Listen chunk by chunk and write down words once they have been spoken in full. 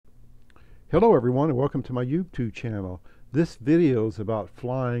Hello everyone and welcome to my YouTube channel. This video is about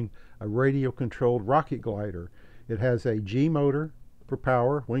flying a radio controlled rocket glider. It has a G motor for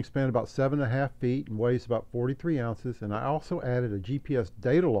power, wingspan about 7.5 feet and weighs about 43 ounces, and I also added a GPS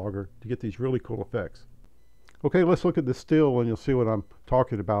data logger to get these really cool effects. Okay, let's look at the still and you'll see what I'm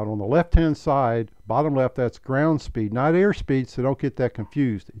talking about. On the left hand side, bottom left, that's ground speed, not airspeed, so don't get that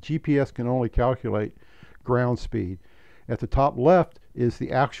confused. GPS can only calculate ground speed. At the top left is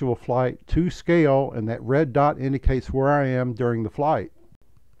the actual flight to scale, and that red dot indicates where I am during the flight.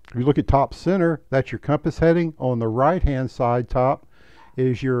 If you look at top center, that's your compass heading. On the right hand side top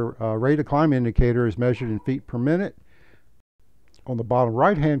is your rate of climb indicator, is measured in feet per minute. On the bottom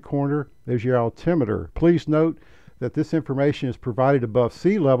right hand corner, there's your altimeter. Please note that this information is provided above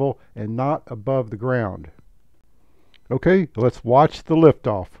sea level and not above the ground. Okay, let's watch the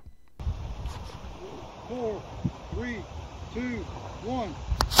liftoff. 4, 3, 2, 1.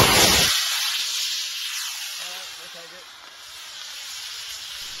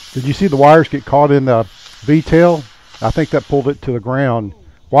 Did you see the wires get caught in the V-tail? I think that pulled it to the ground.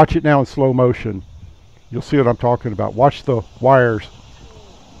 Watch it now in slow motion. You'll see what I'm talking about. Watch the wires.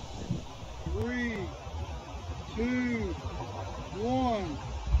 3, 2, 1.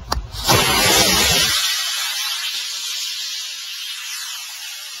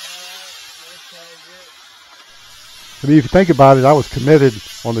 I mean, if you think about it, I was committed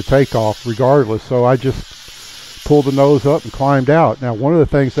on the takeoff regardless, so I just pulled the nose up and climbed out. Now, one of the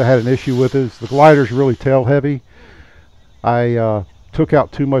things I had an issue with is the glider's really tail heavy. I took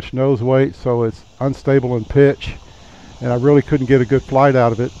out too much nose weight, so it's unstable in pitch, and I really couldn't get a good flight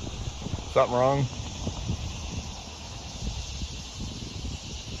out of it. Something wrong?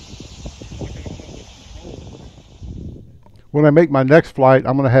 When I make my next flight,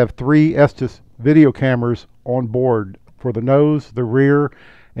 I'm going to have 3 Estes video cameras on board for the nose, the rear,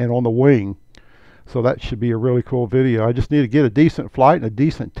 and on the wing. So that should be a really cool video. I just need to get a decent flight and a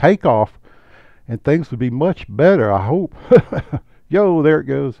decent takeoff, and things would be much better, I hope. Yo, there it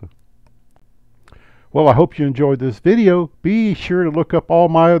goes. Well, I hope you enjoyed this video. Be sure to look up all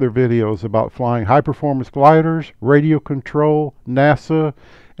my other videos about flying high-performance gliders, radio control, NASA,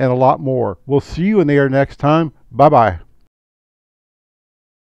 and a lot more. We'll see you in the air next time. Bye-bye.